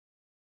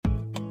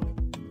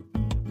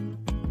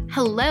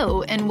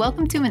Hello, and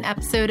welcome to an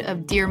episode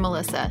of Dear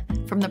Melissa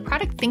from the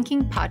Product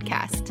Thinking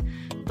Podcast.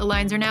 The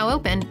lines are now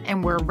open,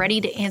 and we're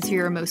ready to answer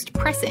your most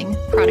pressing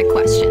product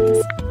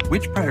questions.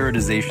 Which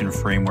prioritization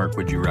framework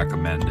would you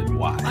recommend and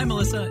why? Hi,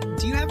 Melissa.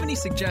 Do you have any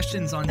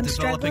suggestions on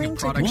developing a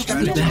product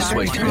strategy?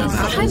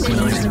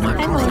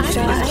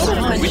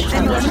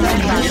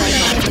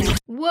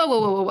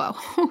 Whoa.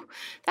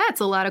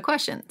 That's a lot of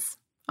questions.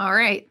 All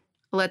right,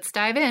 let's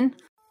dive in.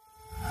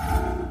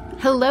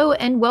 Hello,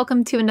 and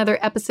welcome to another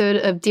episode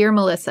of Dear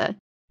Melissa.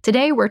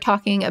 Today, we're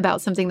talking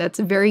about something that's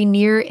very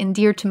near and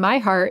dear to my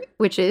heart,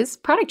 which is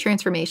product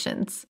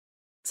transformations.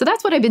 So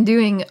that's what I've been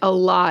doing a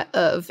lot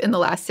of in the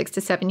last 6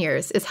 to 7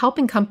 years, is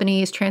helping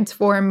companies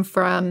transform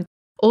from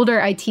older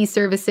IT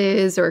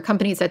services or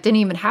companies that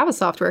didn't even have a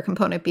software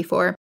component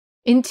before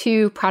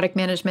into product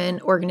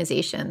management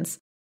organizations.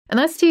 And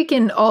that's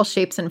taken all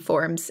shapes and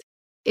forms.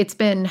 It's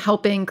been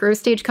helping growth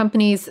stage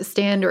companies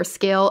stand or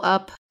scale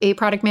up a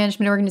product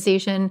management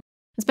organization.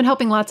 It's been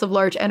helping lots of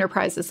large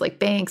enterprises like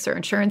banks or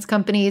insurance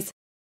companies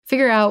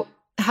figure out,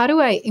 how do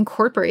I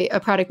incorporate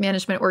a product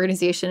management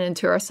organization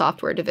into our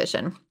software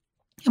division?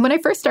 And when I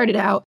first started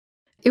out,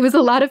 it was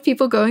a lot of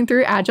people going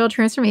through agile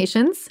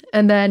transformations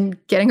and then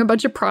getting a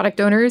bunch of product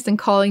owners and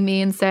calling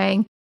me and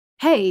saying,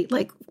 hey,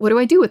 what do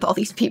I do with all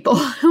these people?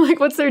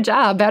 What's their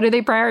job? How do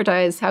they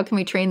prioritize? How can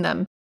we train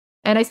them?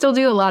 And I still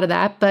do a lot of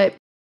that. But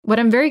what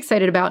I'm very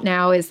excited about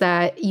now is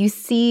that you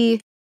see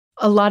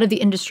a lot of the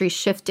industry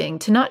shifting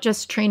to not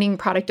just training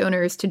product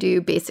owners to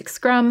do basic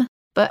Scrum,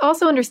 but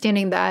also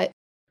understanding that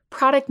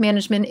product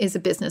management is a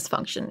business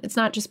function. It's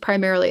not just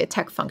primarily a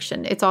tech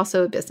function. It's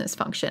also a business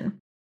function.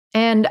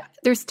 And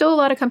there's still a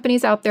lot of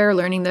companies out there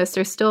learning this.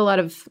 There's still a lot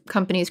of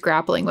companies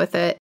grappling with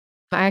it.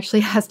 I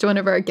actually asked one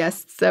of our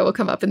guests that will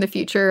come up in the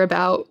future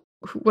about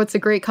what's a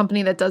great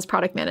company that does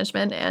product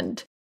management.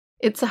 And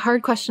it's a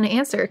hard question to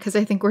answer because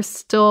I think we're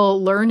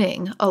still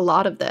learning a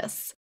lot of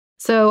this.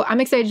 So I'm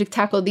excited to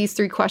tackle these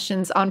 3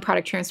 questions on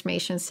product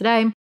transformations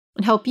today and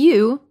help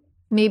you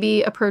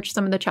maybe approach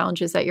some of the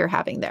challenges that you're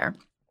having there.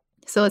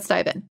 So let's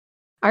dive in.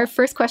 Our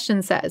first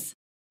question says,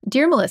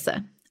 Dear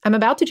Melissa, I'm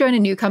about to join a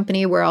new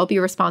company where I'll be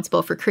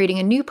responsible for creating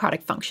a new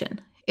product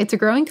function. It's a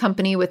growing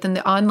company within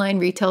the online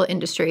retail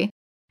industry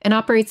and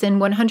operates in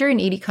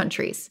 180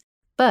 countries,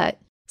 but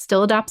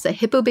still adopts a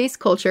HIPPO-based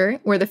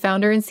culture where the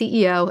founder and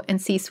CEO and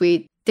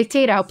C-suite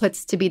dictate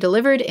outputs to be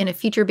delivered in a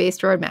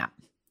feature-based roadmap.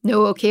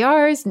 No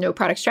OKRs, no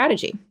product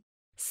strategy.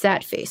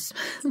 Sad face.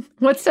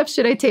 What steps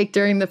should I take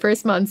during the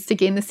first months to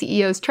gain the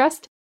CEO's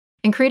trust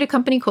and create a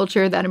company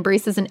culture that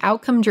embraces an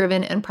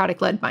outcome-driven and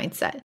product-led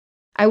mindset?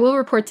 I will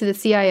report to the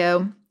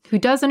CIO, who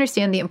does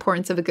understand the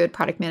importance of a good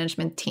product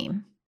management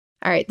team.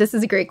 All right, this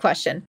is a great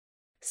question.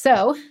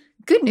 So,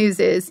 good news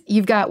is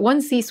you've got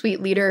one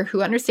C-suite leader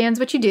who understands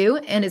what you do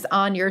and is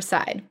on your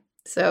side.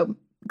 So,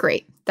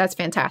 great. That's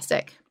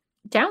fantastic.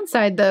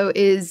 Downside, though,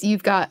 is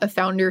you've got a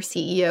founder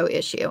CEO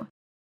issue.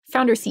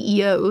 Founder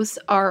CEOs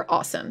are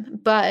awesome,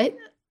 but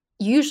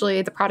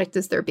usually the product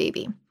is their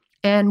baby.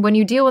 And when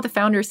you deal with a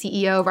founder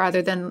CEO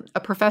rather than a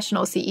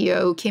professional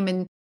CEO who came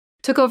and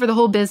took over the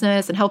whole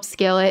business and helped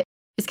scale it,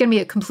 it's going to be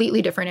a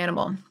completely different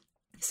animal.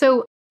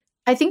 So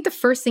I think the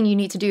first thing you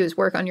need to do is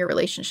work on your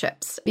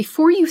relationships.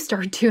 Before you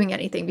start doing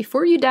anything,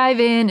 before you dive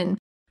in and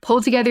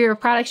pull together your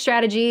product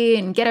strategy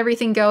and get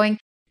everything going,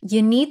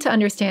 you need to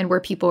understand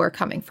where people are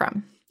coming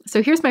from.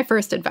 So here's my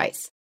first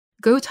advice.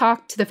 Go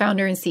talk to the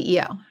founder and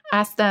CEO.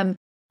 Ask them,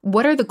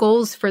 what are the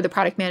goals for the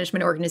product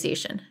management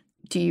organization?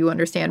 Do you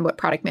understand what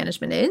product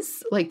management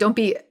is? Don't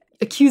be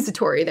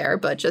accusatory there,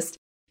 but just,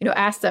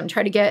 ask them,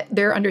 try to get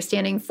their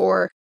understanding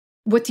for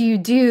what do you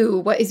do?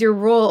 What is your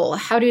role?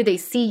 How do they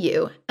see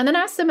you? And then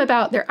ask them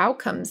about their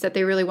outcomes that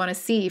they really want to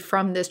see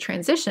from this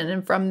transition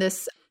and from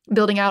this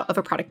building out of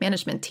a product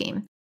management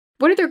team.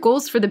 What are their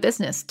goals for the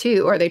business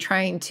too? Are they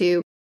trying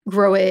to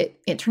grow it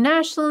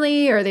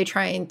internationally? Are they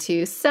trying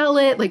to sell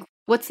it?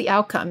 What's the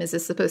outcome? Is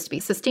this supposed to be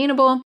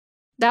sustainable?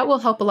 That will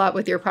help a lot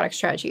with your product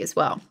strategy as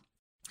well.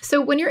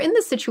 So when you're in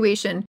this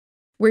situation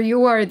where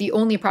you are the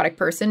only product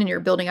person and you're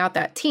building out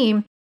that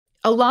team,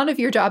 a lot of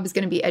your job is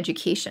going to be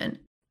education.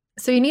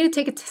 So you need to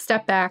take a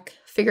step back,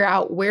 figure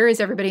out where is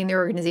everybody in the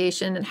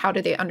organization and how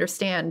do they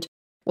understand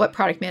what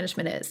product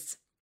management is.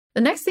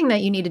 The next thing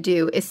that you need to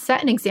do is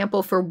set an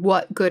example for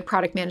what good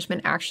product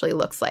management actually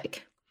looks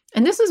like.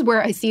 And this is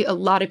where I see a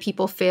lot of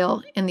people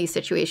fail in these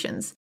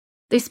situations.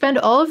 They spend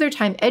all of their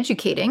time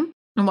educating,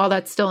 and while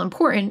that's still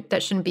important,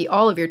 that shouldn't be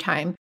all of your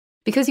time,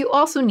 because you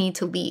also need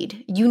to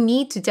lead. You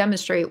need to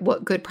demonstrate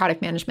what good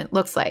product management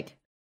looks like.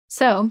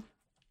 So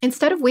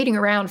instead of waiting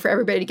around for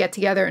everybody to get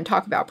together and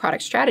talk about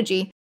product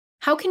strategy,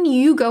 how can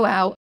you go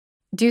out,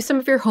 do some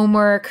of your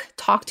homework,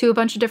 talk to a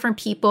bunch of different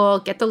people,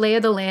 get the lay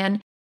of the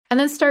land, and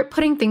then start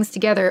putting things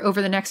together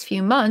over the next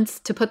few months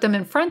to put them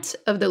in front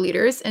of the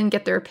leaders and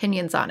get their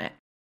opinions on it?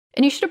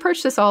 And you should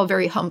approach this all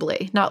very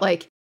humbly, not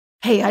like,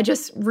 hey, I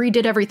just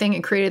redid everything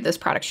and created this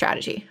product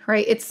strategy,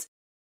 right? It's,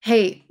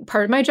 hey,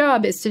 part of my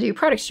job is to do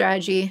product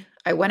strategy.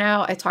 I went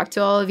out, I talked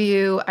to all of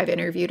you, I've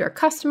interviewed our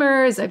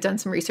customers, I've done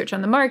some research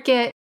on the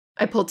market,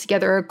 I pulled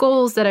together our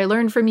goals that I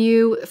learned from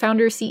you,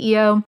 founder,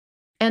 CEO.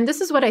 And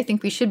this is what I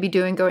think we should be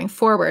doing going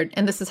forward.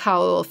 And this is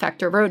how it will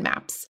affect our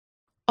roadmaps.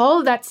 All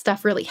of that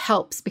stuff really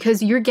helps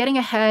because you're getting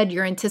ahead,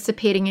 you're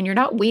anticipating, and you're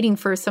not waiting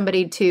for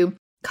somebody to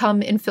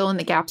come and fill in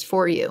the gaps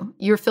for you.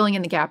 You're filling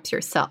in the gaps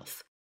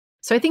yourself.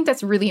 So I think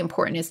that's really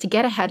important, is to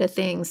get ahead of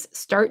things,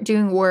 start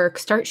doing work,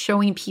 start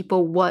showing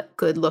people what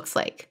good looks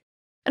like.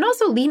 And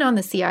also lean on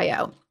the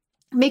CIO.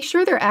 Make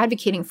sure they're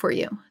advocating for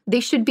you. They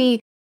should be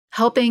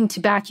helping to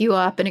back you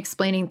up and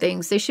explaining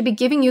things. They should be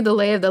giving you the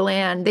lay of the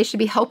land. They should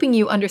be helping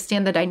you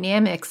understand the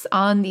dynamics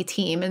on the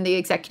team and the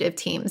executive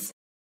teams.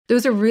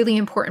 Those are really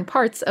important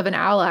parts of an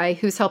ally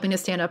who's helping to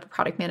stand up a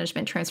product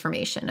management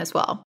transformation as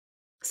well.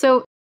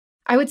 So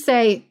I would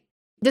say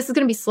this is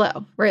going to be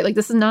slow, right? Like,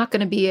 this is not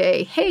going to be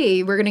a,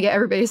 hey, we're going to get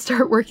everybody to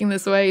start working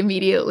this way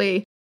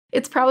immediately.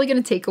 It's probably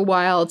going to take a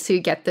while to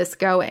get this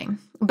going.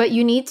 But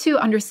you need to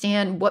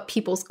understand what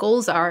people's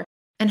goals are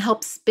and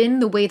help spin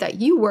the way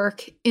that you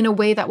work in a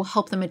way that will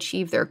help them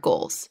achieve their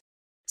goals.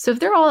 So if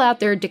they're all out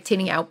there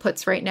dictating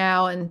outputs right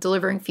now and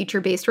delivering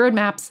feature-based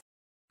roadmaps,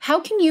 how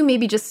can you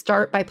maybe just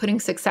start by putting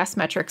success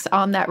metrics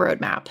on that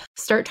roadmap?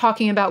 Start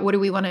talking about, what do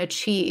we want to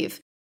achieve?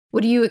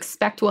 What do you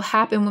expect will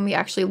happen when we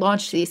actually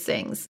launch these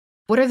things?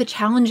 What are the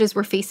challenges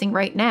we're facing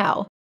right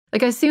now?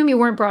 Like, I assume you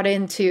weren't brought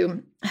in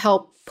to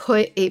help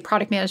put a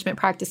product management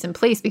practice in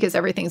place because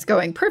everything's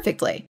going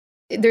perfectly.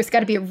 There's got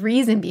to be a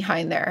reason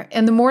behind there.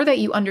 And the more that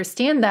you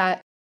understand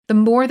that, the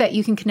more that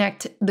you can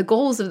connect the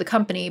goals of the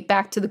company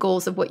back to the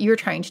goals of what you're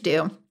trying to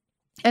do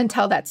and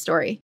tell that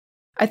story.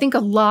 I think a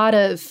lot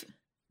of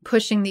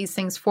pushing these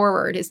things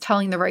forward is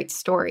telling the right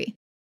story.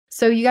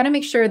 So you got to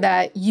make sure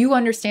that you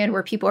understand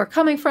where people are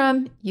coming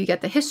from, you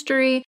get the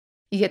history,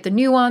 you get the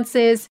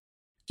nuances,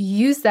 you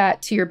use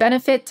that to your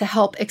benefit to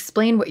help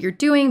explain what you're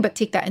doing, but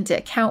take that into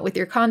account with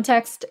your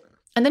context.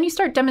 And then you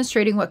start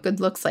demonstrating what good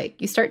looks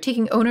like. You start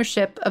taking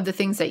ownership of the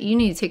things that you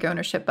need to take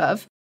ownership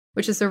of,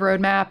 which is the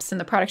roadmaps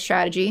and the product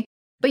strategy,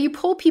 but you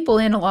pull people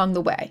in along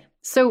the way.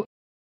 So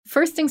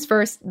first things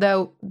first,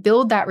 though,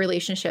 build that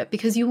relationship,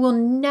 because you will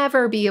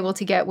never be able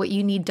to get what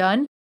you need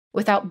done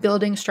without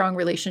building strong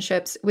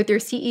relationships with your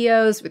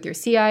CEOs, with your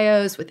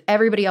CIOs, with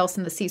everybody else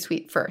in the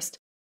C-suite first.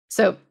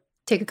 So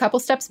take a couple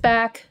steps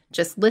back,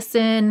 just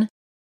listen,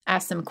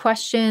 ask them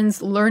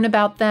questions, learn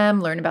about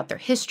them, learn about their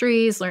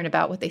histories, learn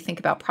about what they think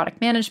about product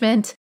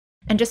management,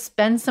 and just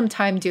spend some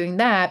time doing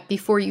that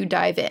before you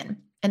dive in.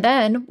 And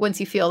then once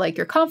you feel like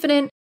you're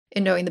confident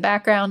in knowing the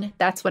background,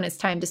 that's when it's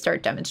time to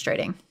start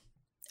demonstrating.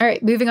 All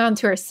right, moving on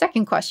to our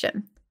second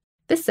question.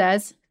 This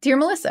says, Dear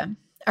Melissa,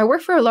 I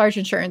work for a large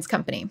insurance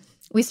company.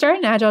 We started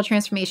an agile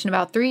transformation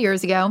about 3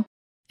 years ago,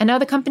 and now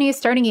the company is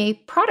starting a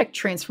product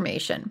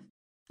transformation.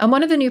 I'm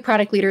one of the new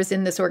product leaders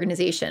in this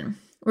organization.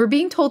 We're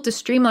being told to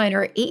streamline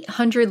our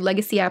 800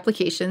 legacy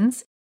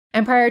applications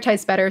and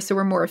prioritize better so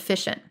we're more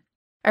efficient.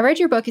 I read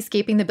your book,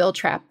 Escaping the Build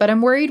Trap, but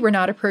I'm worried we're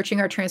not approaching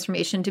our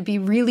transformation to be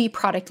really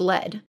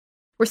product-led.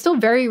 We're still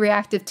very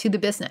reactive to the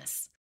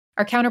business,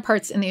 our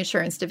counterparts in the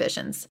insurance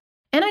divisions.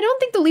 And I don't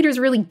think the leaders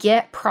really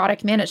get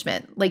product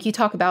management like you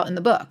talk about in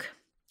the book.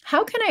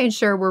 How can I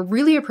ensure we're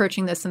really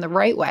approaching this in the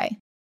right way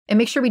and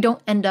make sure we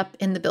don't end up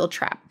in the build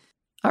trap?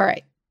 All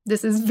right,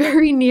 this is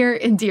very near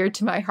and dear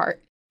to my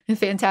heart. A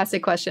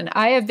fantastic question.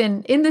 I have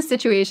been in this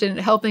situation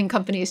helping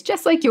companies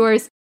just like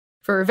yours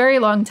for a very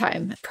long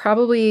time,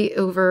 probably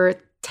over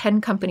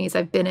 10 companies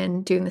I've been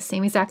in doing the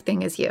same exact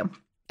thing as you.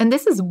 And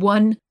this is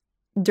one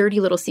dirty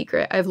little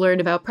secret I've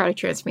learned about product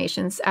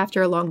transformations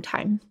after a long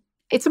time.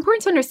 It's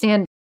important to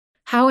understand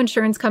how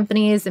insurance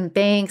companies and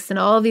banks and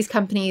all of these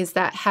companies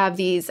that have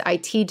these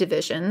IT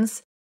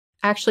divisions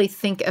actually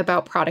think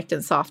about product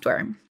and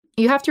software.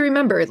 You have to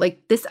remember,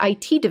 like, this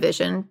IT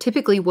division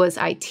typically was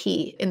IT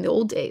in the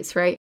old days,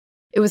 right?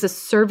 It was a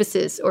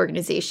services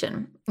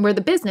organization where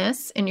the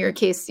business, in your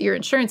case, your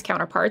insurance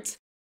counterparts,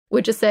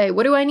 would just say,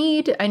 what do I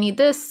need? I need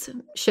this,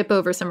 ship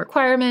over some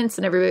requirements,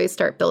 and everybody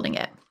start building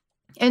it.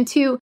 And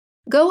to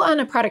go on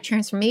a product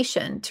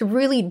transformation, to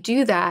really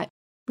do that,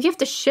 we have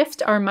to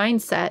shift our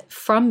mindset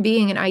from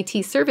being an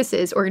IT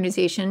services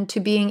organization to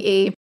being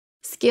a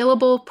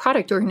scalable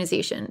product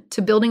organization,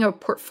 to building a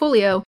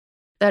portfolio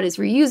that is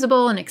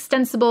reusable and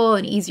extensible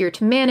and easier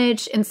to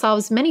manage and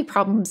solves many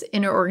problems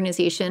in our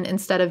organization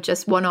instead of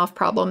just one-off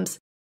problems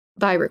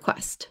by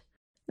request.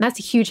 And that's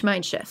a huge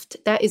mind shift.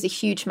 That is a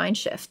huge mind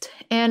shift.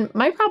 And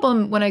my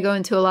problem when I go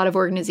into a lot of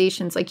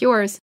organizations like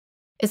yours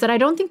is that I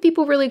don't think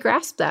people really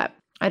grasp that.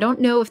 I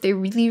don't know if they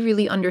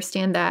really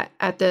understand that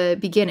at the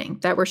beginning,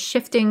 that we're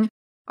shifting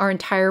our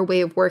entire way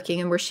of working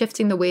and we're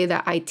shifting the way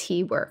that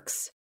IT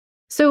works.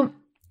 So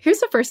here's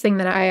the first thing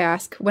that I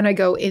ask when I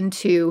go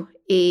into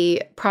a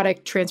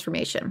product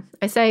transformation.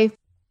 I say,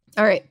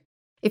 all right,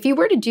 if you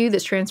were to do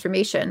this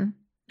transformation,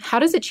 how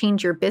does it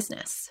change your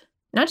business?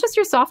 Not just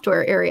your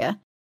software area.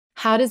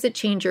 How does it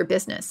change your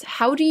business?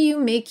 How do you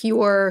make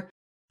your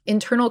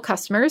internal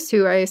customers,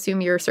 who I assume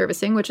you're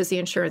servicing, which is the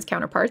insurance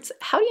counterparts,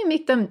 how do you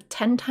make them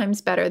 10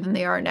 times better than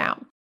they are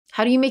now?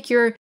 How do you make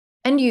your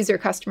end user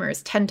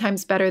customers 10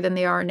 times better than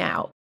they are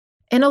now?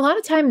 And a lot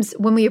of times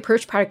when we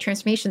approach product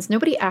transformations,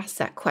 nobody asks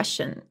that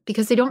question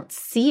because they don't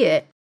see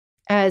it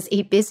as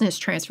a business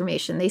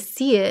transformation. They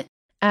see it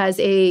as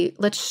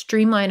let's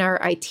streamline our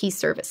IT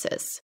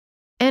services.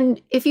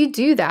 And if you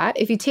do that,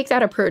 if you take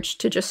that approach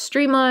to just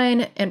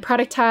streamline and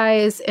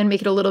productize and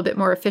make it a little bit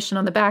more efficient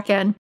on the back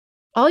end,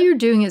 all you're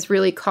doing is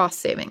really cost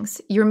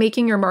savings. You're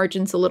making your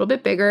margins a little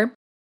bit bigger.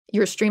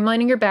 You're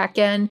streamlining your back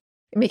end.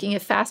 You're making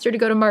it faster to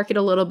go to market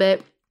a little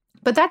bit.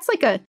 But that's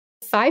like a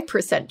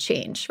 5%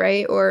 change,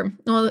 right? Or,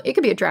 well, it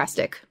could be a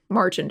drastic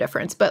margin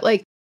difference, but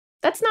like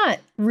that's not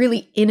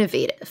really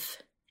innovative.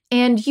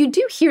 And you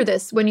do hear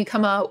this when you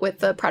come out with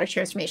the product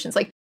transformations.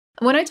 Like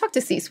when I talk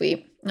to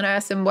C-suite and I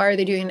ask them, why are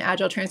they doing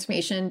agile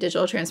transformation,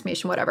 digital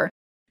transformation, whatever,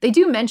 they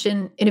do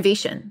mention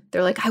innovation.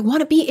 They're like, I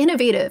want to be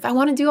innovative. I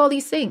want to do all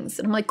these things.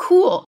 And I'm like,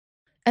 cool.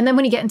 And then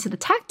when you get into the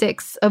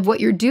tactics of what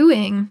you're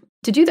doing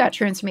to do that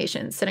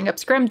transformation, setting up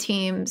Scrum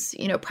teams,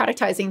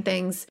 productizing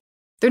things,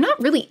 they're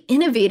not really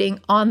innovating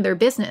on their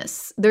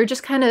business. They're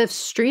just kind of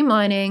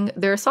streamlining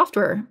their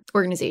software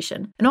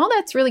organization. And all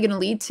that's really going to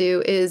lead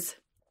to is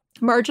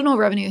marginal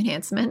revenue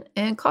enhancement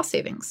and cost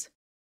savings.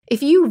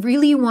 If you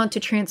really want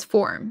to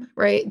transform,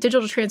 right,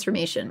 digital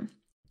transformation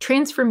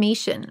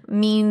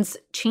means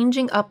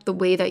changing up the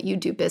way that you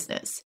do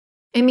business.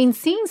 It means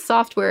seeing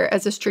software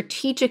as a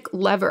strategic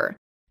lever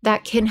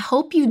that can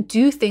help you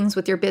do things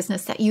with your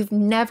business that you've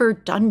never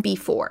done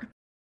before.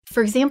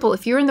 For example,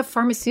 if you're in the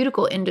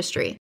pharmaceutical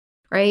industry,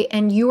 right,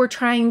 and you are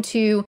trying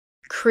to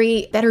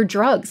create better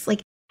drugs,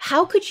 like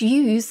how could you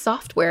use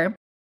software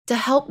to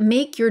help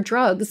make your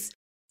drugs,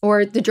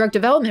 or the drug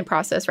development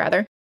process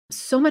rather,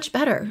 so much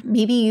better?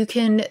 Maybe you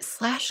can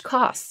slash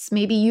costs.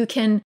 Maybe you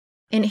can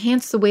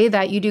enhance the way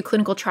that you do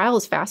clinical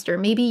trials faster.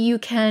 Maybe you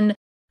can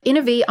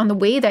innovate on the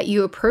way that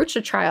you approach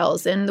the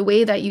trials and the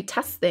way that you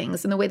test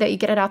things and the way that you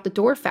get it out the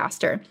door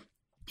faster.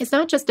 It's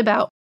not just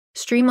about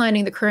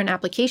streamlining the current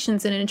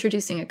applications and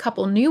introducing a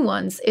couple new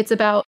ones. It's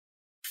about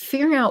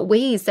figuring out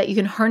ways that you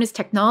can harness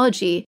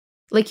technology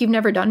like you've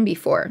never done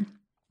before.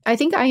 I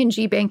think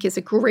ING Bank is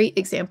a great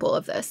example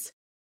of this.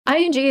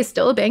 ING is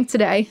still a bank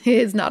today. It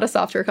is not a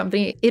software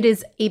company. It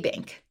is a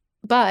bank.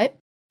 But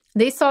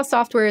they saw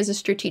software as a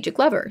strategic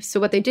lever. So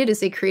what they did is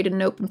they created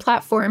an open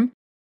platform.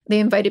 They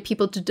invited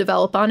people to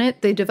develop on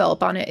it. They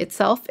develop on it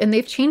itself. And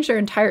they've changed their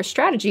entire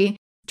strategy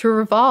to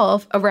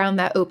revolve around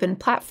that open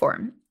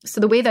platform.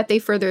 So the way that they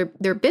further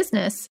their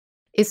business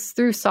is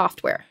through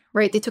software,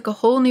 right? They took a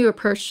whole new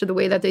approach to the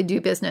way that they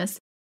do business.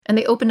 And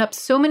they opened up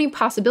so many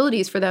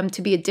possibilities for them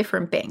to be a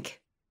different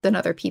bank than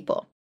other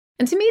people.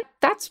 And to me,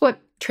 that's what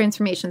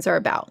transformations are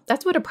about.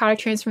 That's what a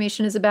product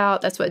transformation is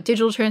about. That's what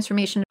digital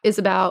transformation is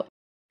about.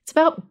 It's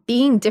about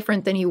being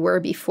different than you were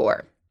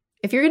before.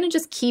 If you're going to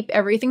just keep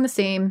everything the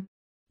same,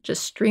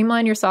 just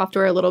streamline your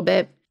software a little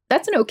bit,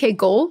 that's an okay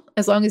goal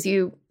as long as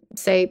you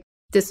say,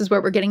 this is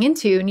what we're getting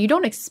into, and you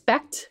don't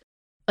expect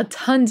a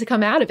ton to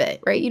come out of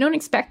it, right? You don't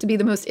expect to be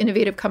the most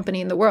innovative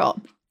company in the world.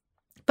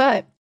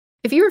 But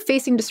if you are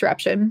facing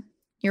disruption,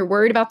 you're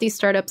worried about these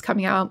startups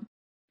coming out,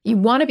 you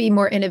want to be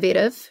more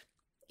innovative,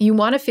 you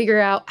want to figure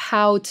out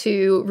how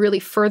to really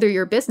further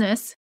your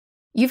business,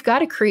 you've got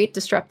to create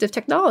disruptive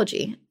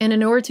technology. And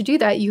in order to do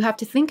that, you have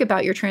to think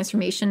about your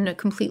transformation in a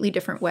completely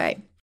different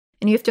way.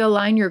 And you have to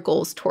align your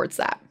goals towards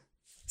that.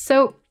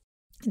 So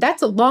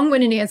that's a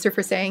long-winded answer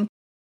for saying,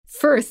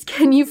 first,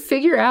 can you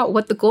figure out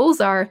what the goals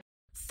are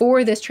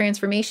for this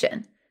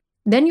transformation?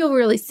 Then you'll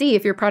really see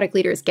if your product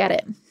leaders get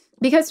it.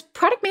 Because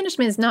product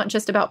management is not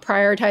just about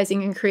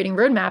prioritizing and creating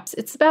roadmaps.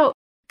 It's about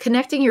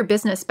connecting your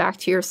business back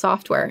to your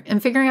software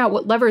and figuring out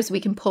what levers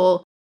we can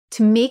pull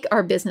to make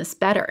our business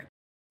better.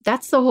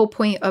 That's the whole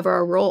point of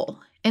our role.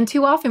 And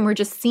too often we're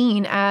just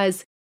seen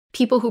as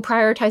people who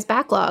prioritize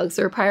backlogs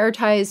or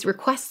prioritize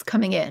requests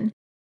coming in.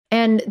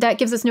 And that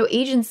gives us no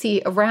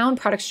agency around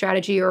product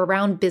strategy or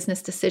around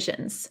business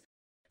decisions.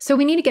 So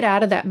we need to get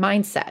out of that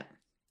mindset.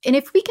 And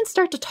if we can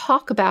start to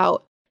talk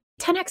about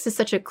 10X is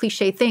such a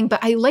cliche thing,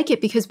 but I like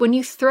it because when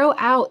you throw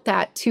out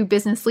that to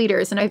business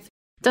leaders, and I've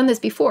done this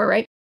before,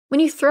 right? When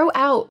you throw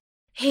out,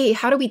 hey,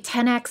 how do we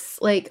 10X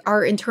like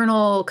our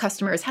internal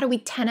customers? How do we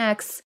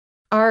 10X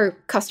our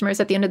customers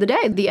at the end of the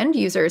day, the end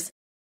users?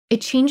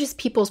 It changes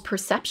people's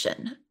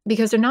perception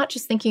because they're not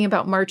just thinking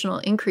about marginal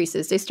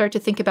increases. They start to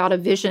think about a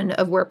vision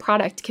of where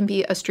product can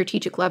be a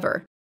strategic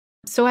lever.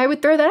 So I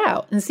would throw that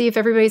out and see if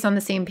everybody's on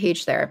the same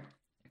page there.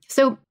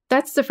 So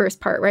that's the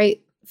first part,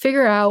 right?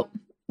 Figure out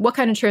what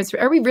kind of transfer.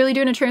 Are we really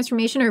doing a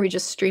transformation or are we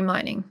just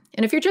streamlining?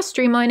 And if you're just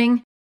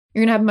streamlining,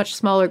 you're going to have much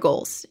smaller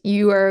goals.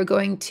 You are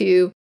going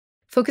to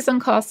focus on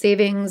cost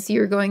savings.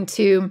 You're going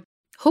to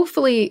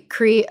hopefully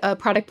create a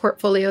product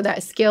portfolio that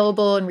is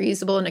scalable and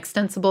reusable and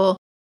extensible.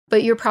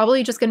 But you're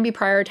probably just going to be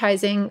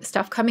prioritizing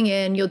stuff coming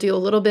in. You'll do a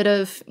little bit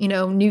of,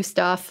 new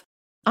stuff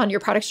on your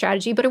product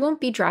strategy, but it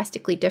won't be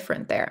drastically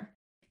different there.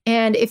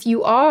 And if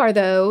you are,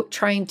 though,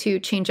 trying to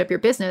change up your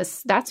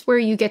business, that's where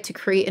you get to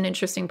create an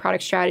interesting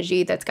product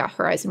strategy that's got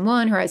Horizon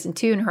 1, Horizon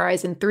 2, and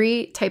Horizon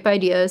 3 type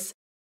ideas.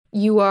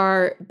 You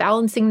are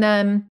balancing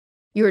them.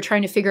 You are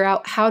trying to figure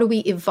out how do we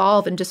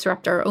evolve and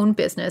disrupt our own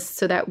business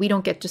so that we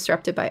don't get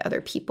disrupted by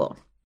other people.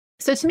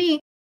 So to me,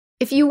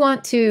 if you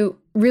want to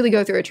really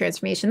go through a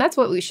transformation, that's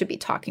what we should be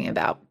talking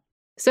about.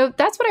 So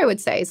that's what I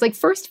would say is like,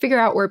 first, figure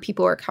out where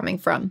people are coming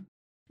from.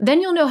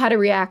 Then you'll know how to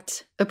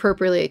react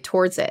appropriately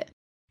towards it.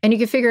 And you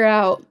can figure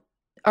out,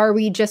 are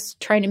we just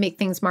trying to make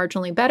things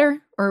marginally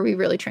better, or are we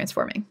really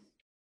transforming?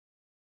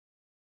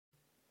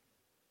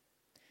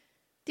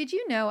 Did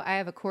you know I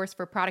have a course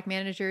for product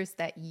managers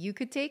that you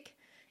could take?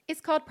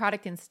 It's called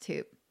Product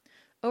Institute.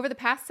 Over the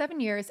past 7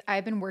 years,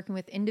 I've been working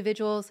with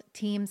individuals,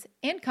 teams,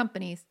 and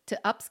companies to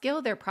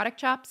upskill their product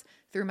chops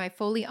through my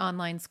fully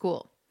online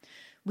school.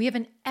 We have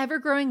an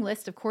ever-growing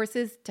list of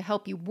courses to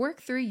help you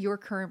work through your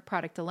current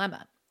product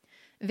dilemma.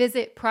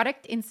 Visit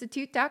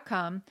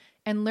productinstitute.com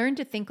and learn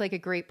to think like a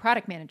great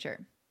product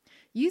manager.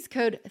 Use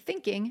code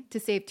THINKING to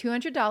save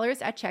 $200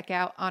 at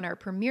checkout on our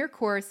premier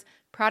course,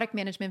 Product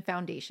Management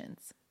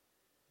Foundations.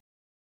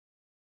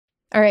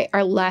 All right,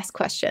 our last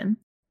question.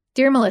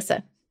 Dear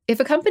Melissa, if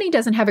a company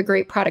doesn't have a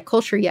great product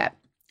culture yet,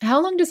 how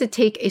long does it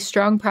take a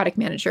strong product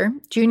manager,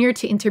 junior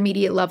to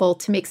intermediate level,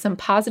 to make some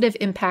positive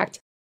impact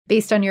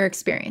based on your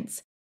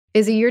experience?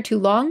 Is a year too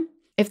long?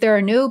 If there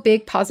are no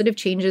big positive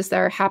changes that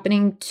are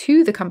happening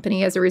to the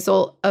company as a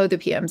result of the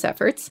PM's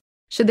efforts,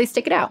 should they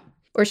stick it out?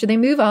 Or should they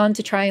move on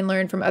to try and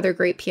learn from other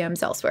great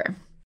PMs elsewhere?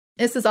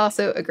 This is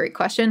also a great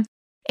question.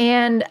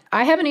 And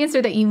I have an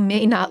answer that you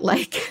may not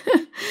like,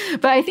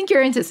 but I think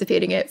you're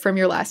anticipating it from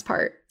your last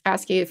part,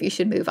 asking if you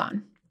should move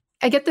on.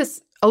 I get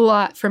this a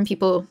lot from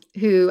people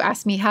who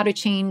ask me how to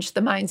change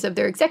the minds of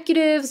their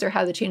executives or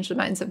how to change the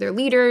minds of their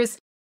leaders,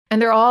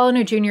 and they're all in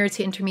a junior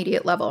to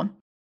intermediate level.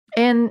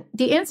 And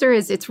the answer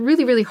is it's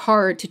really, really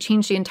hard to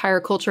change the entire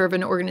culture of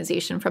an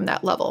organization from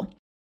that level.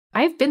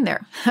 I've been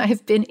there.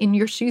 I've been in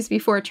your shoes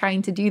before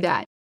trying to do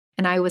that,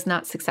 and I was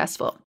not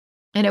successful.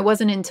 And it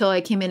wasn't until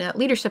I came in at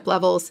leadership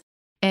levels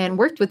and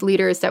worked with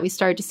leaders that we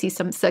started to see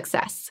some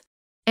success.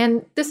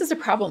 And this is a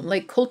problem.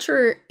 Like,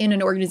 culture in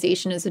an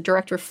organization is a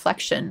direct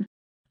reflection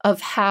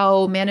of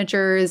how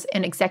managers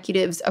and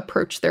executives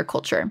approach their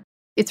culture.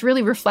 It's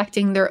really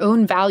reflecting their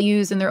own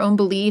values and their own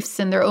beliefs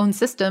and their own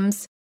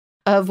systems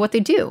of what they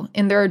do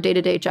in their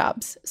day-to-day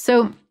jobs.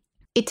 So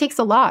it takes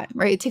a lot,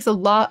 right? It takes a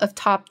lot of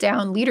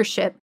top-down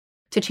leadership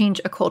to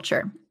change a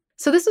culture.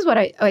 So this is what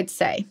I'd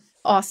say.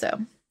 Also,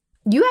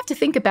 you have to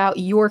think about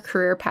your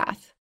career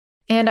path.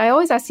 And I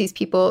always ask these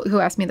people who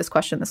ask me this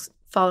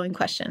following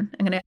question.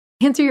 I'm going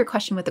to answer your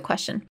question with a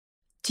question.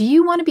 Do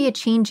you want to be a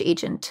change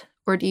agent,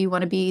 or do you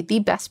want to be the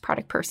best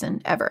product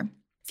person ever?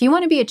 If you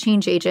want to be a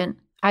change agent,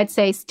 I'd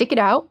say stick it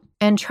out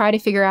and try to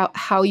figure out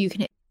how you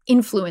can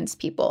influence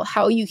people,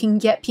 how you can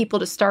get people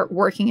to start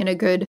working in a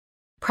good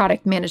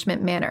product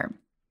management manner.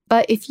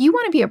 But if you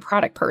want to be a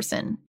product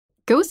person,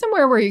 go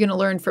somewhere where you're going to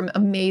learn from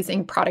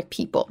amazing product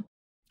people.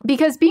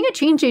 Because being a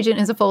change agent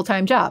is a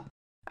full-time job.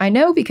 I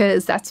know,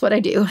 because that's what I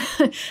do.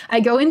 I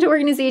go into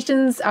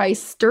organizations, I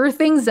stir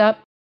things up.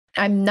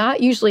 I'm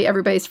not usually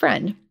everybody's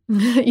friend.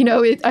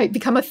 I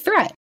become a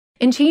threat.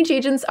 And change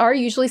agents are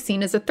usually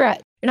seen as a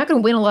threat. You're not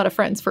going to win a lot of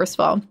friends, first of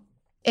all.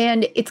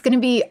 And it's going to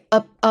be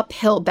an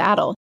uphill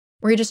battle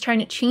where you're just trying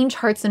to change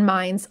hearts and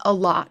minds a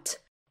lot.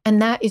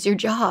 And that is your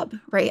job,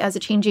 right? As a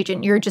change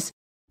agent, you're just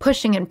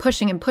pushing and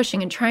pushing and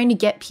pushing and trying to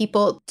get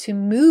people to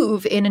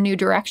move in a new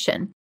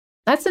direction.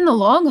 That's in the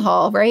long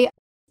haul, right?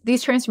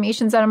 These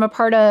transformations that I'm a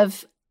part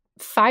of,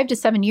 5 to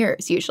 7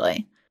 years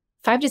usually.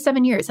 5 to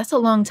 7 years, that's a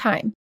long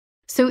time.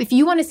 So if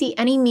you want to see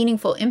any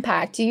meaningful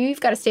impact,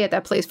 you've got to stay at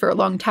that place for a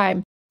long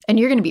time. And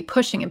you're going to be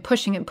pushing and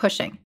pushing and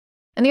pushing.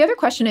 And the other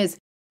question is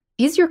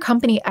your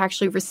company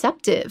actually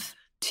receptive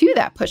to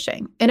that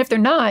pushing? And if they're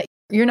not,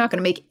 you're not going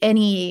to make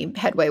any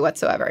headway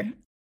whatsoever.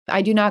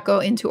 I do not go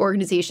into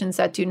organizations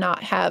that do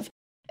not have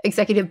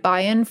executive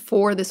buy-in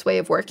for this way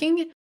of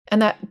working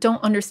and that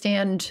don't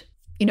understand,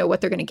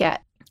 what they're going to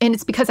get. And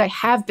it's because I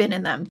have been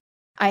in them.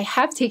 I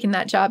have taken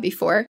that job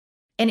before,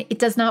 and it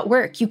does not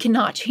work. You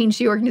cannot change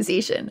the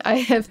organization. I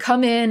have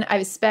come in,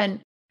 I've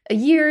spent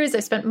years,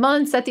 I've spent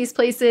months at these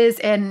places,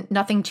 and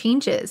nothing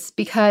changes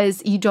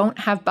because you don't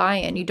have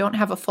buy-in. You don't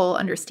have a full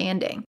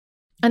understanding.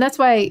 And that's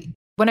why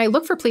when I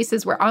look for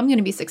places where I'm going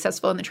to be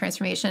successful in the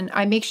transformation,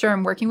 I make sure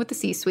I'm working with the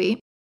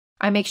C-suite.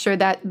 I make sure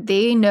that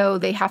they know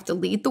they have to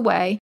lead the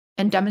way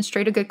and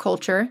demonstrate a good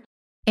culture,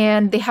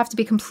 and they have to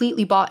be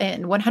completely bought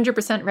in,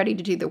 100% ready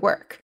to do the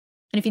work.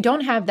 And if you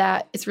don't have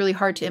that, it's really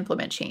hard to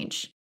implement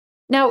change.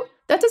 Now,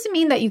 that doesn't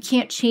mean that you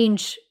can't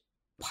change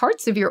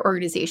parts of your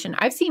organization.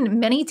 I've seen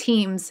many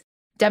teams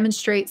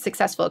demonstrate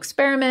successful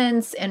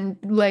experiments and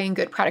laying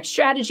good product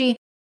strategy,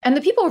 and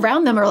the people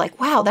around them are like,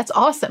 wow, that's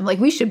awesome. Like,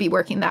 we should be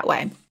working that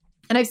way.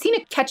 And I've seen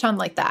it catch on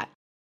like that,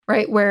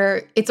 right?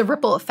 Where it's a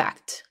ripple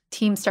effect.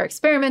 Teams start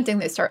experimenting,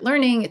 they start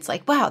learning. It's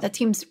like, wow, that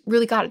team's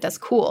really got it. That's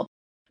cool.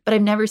 But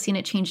I've never seen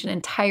it change an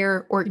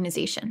entire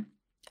organization.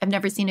 I've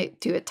never seen it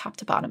do it top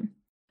to bottom.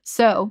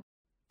 So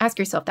ask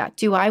yourself that.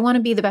 Do I want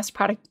to be the best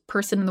product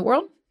person in the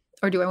world,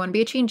 or do I want to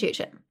be a change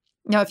agent?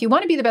 Now, if you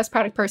want to be the best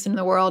product person in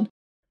the world,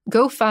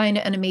 Go find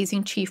an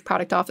amazing chief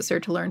product officer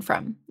to learn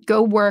from.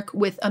 Go work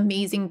with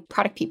amazing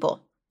product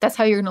people. That's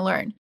how you're going to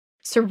learn.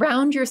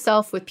 Surround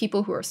yourself with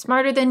people who are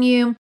smarter than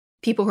you,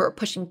 people who are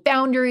pushing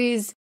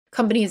boundaries,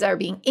 companies that are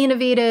being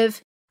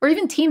innovative, or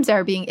even teams that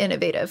are being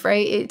innovative,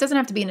 right? It doesn't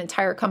have to be an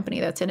entire company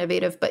that's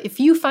innovative, but if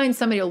you find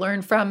somebody to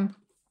learn from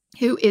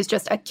who is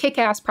just a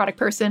kick-ass product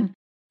person,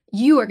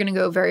 you are going to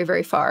go very,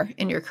 very far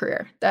in your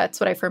career. That's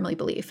what I firmly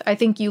believe. I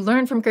think you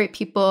learn from great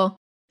people,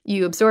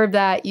 you absorb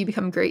that, you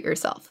become great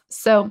yourself.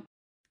 So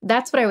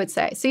that's what I would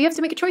say. So you have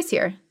to make a choice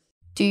here.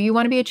 Do you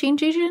want to be a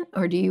change agent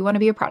or do you want to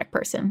be a product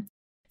person?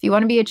 If you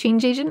want to be a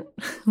change agent,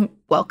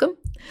 welcome.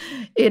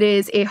 It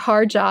is a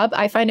hard job.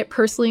 I find it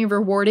personally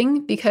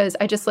rewarding because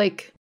I just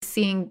like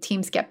seeing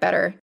teams get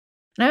better.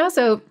 And I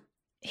also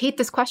hate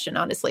this question,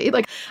 honestly.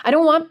 Like, I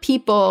don't want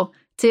people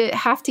to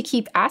have to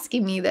keep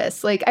asking me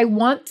this. Like, I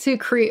want to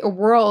create a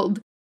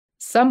world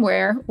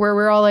somewhere where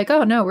we're all like,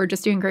 oh no, we're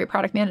just doing great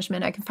product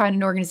management. I can find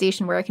an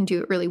organization where I can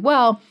do it really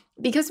well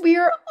because we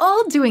are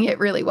all doing it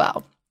really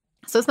well.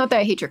 So it's not that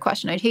I hate your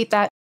question. I hate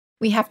that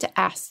we have to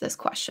ask this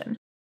question.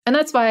 And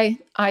that's why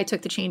I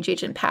took the change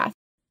agent path,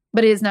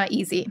 but it is not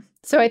easy.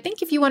 So I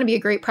think if you want to be a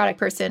great product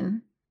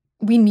person,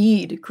 we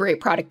need great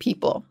product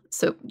people.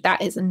 So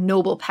that is a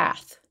noble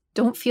path.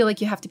 Don't feel like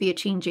you have to be a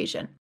change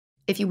agent.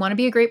 If you want to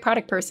be a great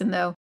product person,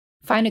 though,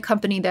 find a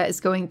company that is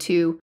going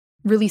to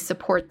really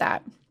support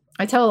that.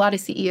 I tell a lot of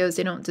CEOs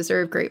they don't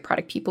deserve great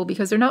product people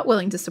because they're not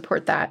willing to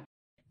support that.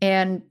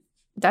 And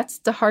that's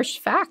the harsh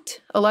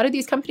fact. A lot of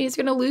these companies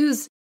are going to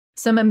lose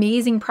some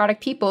amazing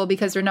product people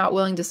because they're not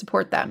willing to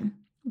support them.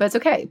 But it's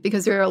okay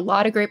because there are a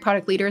lot of great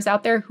product leaders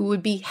out there who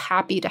would be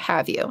happy to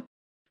have you.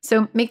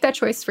 So make that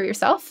choice for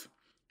yourself.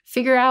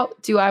 Figure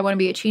out, do I want to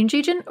be a change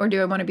agent or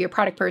do I want to be a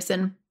product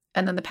person?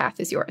 And then the path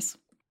is yours.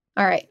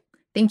 All right.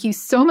 Thank you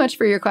so much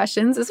for your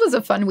questions. This was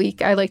a fun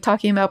week. I like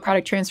talking about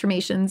product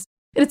transformations.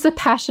 It's a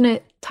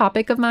passionate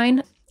topic of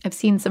mine. I've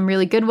seen some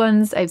really good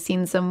ones. I've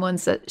seen some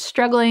ones that are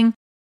struggling.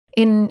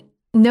 And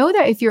know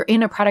that if you're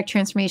in a product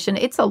transformation,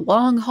 it's a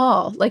long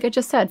haul. Like I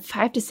just said,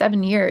 5 to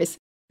 7 years.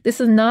 This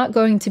is not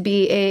going to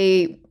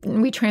be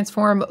we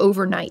transform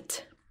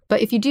overnight.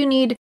 But if you do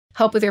need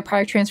help with your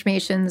product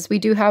transformations, we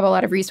do have a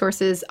lot of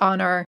resources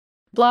on our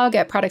blog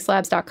at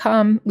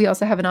productslabs.com. We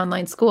also have an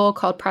online school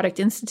called Product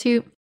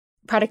Institute.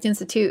 Product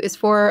Institute is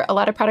for a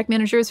lot of product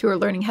managers who are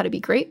learning how to be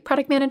great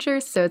product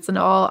managers. So it's an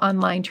all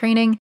online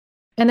training.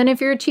 And then if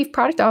you're a chief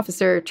product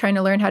officer trying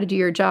to learn how to do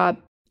your job,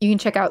 you can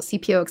check out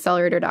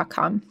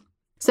cpoaccelerator.com.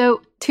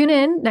 So tune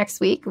in next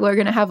week. We're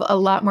going to have a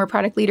lot more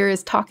product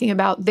leaders talking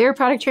about their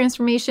product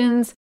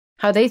transformations,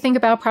 how they think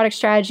about product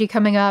strategy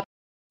coming up.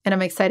 And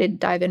I'm excited to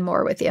dive in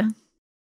more with you.